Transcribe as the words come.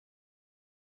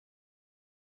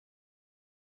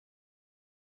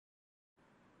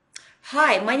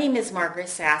Hi, my name is Margaret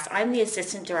Sass. I'm the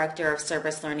Assistant Director of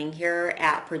Service Learning here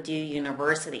at Purdue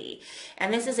University.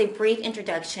 And this is a brief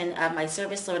introduction of my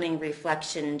Service Learning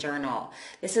Reflection Journal.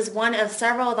 This is one of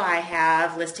several that I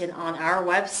have listed on our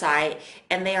website,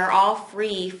 and they are all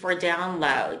free for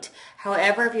download.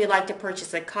 However, if you'd like to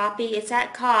purchase a copy, it's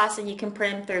at cost and you can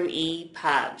print them through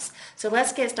EPUBs. So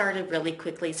let's get started really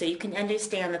quickly so you can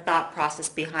understand the thought process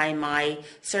behind my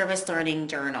Service Learning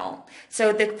Journal.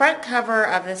 So the front cover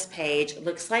of this page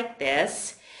looks like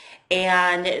this,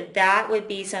 and that would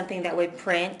be something that would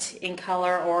print in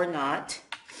color or not.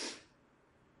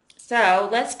 So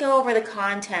let's go over the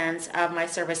contents of my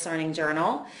Service Learning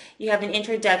Journal. You have an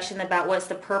introduction about what's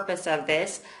the purpose of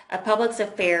this, a public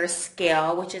affairs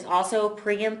scale, which is also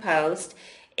pre and post,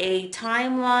 a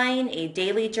timeline, a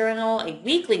daily journal, a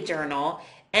weekly journal,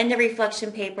 and a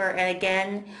reflection paper, and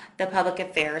again, the public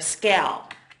affairs scale.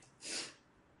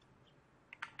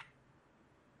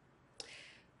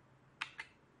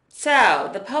 So,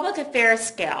 the public affairs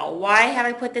scale, why have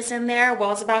I put this in there?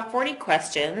 Well, it's about 40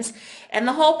 questions, and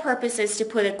the whole purpose is to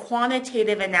put a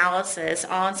quantitative analysis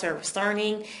on service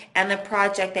learning and the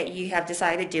project that you have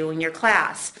decided to do in your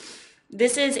class.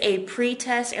 This is a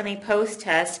pre-test and a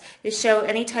post-test to show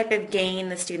any type of gain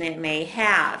the student may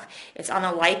have. It's on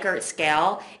a Likert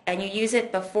scale, and you use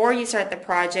it before you start the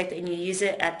project and you use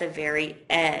it at the very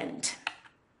end.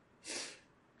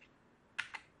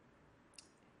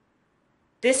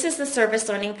 This is the Service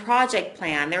Learning Project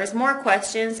Plan. There's more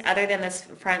questions other than this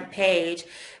front page,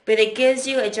 but it gives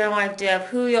you a general idea of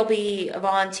who you'll be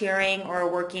volunteering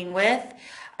or working with,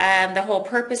 the whole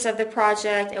purpose of the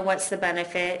project, and what's the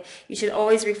benefit. You should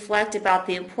always reflect about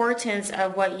the importance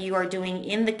of what you are doing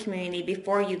in the community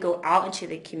before you go out into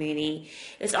the community.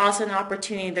 It's also an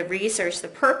opportunity to research the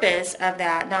purpose of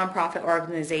that nonprofit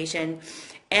organization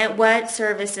and what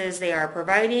services they are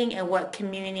providing and what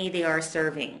community they are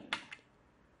serving.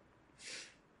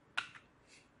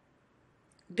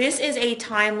 This is a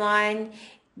timeline.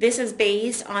 This is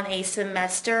based on a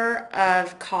semester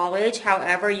of college.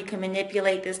 However, you can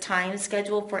manipulate this time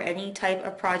schedule for any type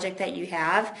of project that you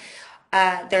have.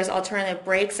 There's alternative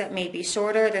breaks that may be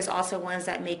shorter. There's also ones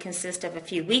that may consist of a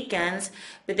few weekends.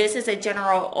 But this is a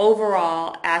general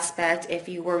overall aspect if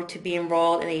you were to be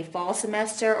enrolled in a fall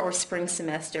semester or spring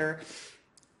semester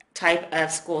type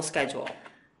of school schedule.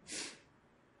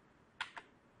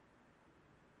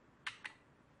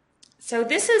 So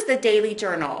this is the daily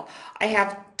journal. I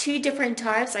have two different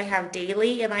types. I have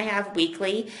daily and I have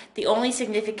weekly. The only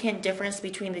significant difference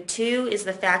between the two is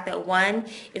the fact that one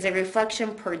is a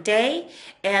reflection per day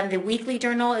and the weekly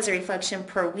journal is a reflection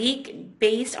per week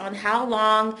based on how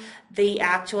long the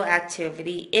actual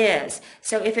activity is.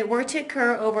 So if it were to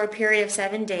occur over a period of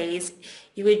 7 days,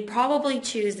 you would probably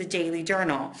choose the daily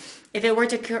journal. If it were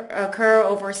to occur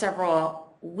over several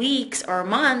weeks or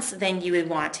months, then you would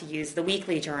want to use the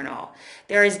weekly journal.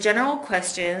 There is general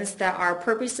questions that are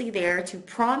purposely there to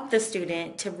prompt the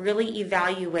student to really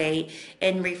evaluate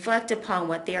and reflect upon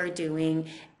what they are doing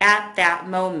at that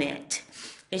moment.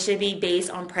 It should be based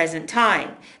on present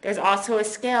time. There's also a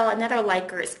scale, another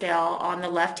Likert scale on the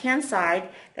left-hand side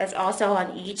that's also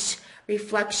on each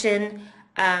reflection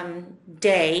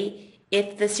day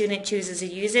if the student chooses to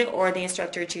use it or the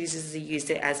instructor chooses to use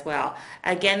it as well.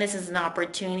 Again, this is an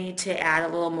opportunity to add a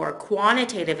little more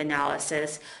quantitative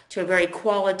analysis to a very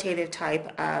qualitative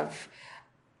type of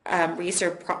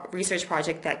research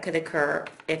project that could occur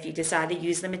if you decide to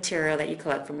use the material that you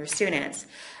collect from your students.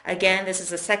 Again, this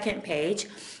is the second page.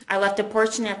 I left a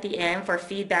portion at the end for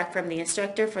feedback from the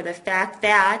instructor for the fact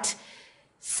that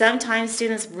sometimes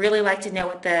students really like to know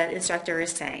what the instructor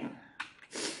is saying.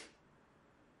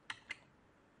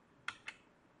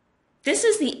 This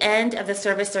is the end of the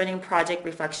Service Learning Project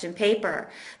reflection paper.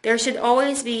 There should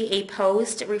always be a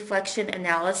post-reflection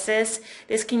analysis.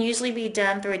 This can usually be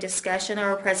done through a discussion or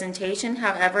a presentation.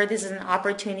 However, this is an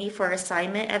opportunity for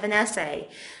assignment of an essay.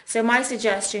 So my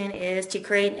suggestion is to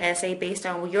create an essay based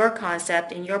on your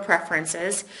concept and your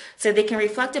preferences so they can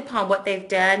reflect upon what they've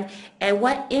done and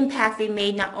what impact they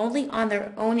made not only on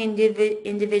their own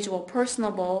individual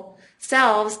personal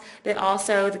selves, but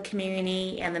also the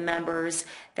community and the members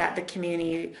that the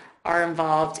community are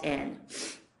involved in.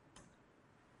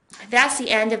 That's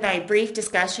the end of my brief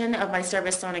discussion of my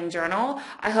Service Learning Journal.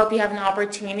 I hope you have an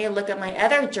opportunity to look at my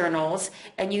other journals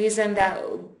and use them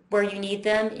where you need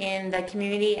them in the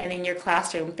community and in your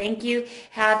classroom. Thank you.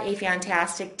 Have a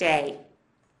fantastic day.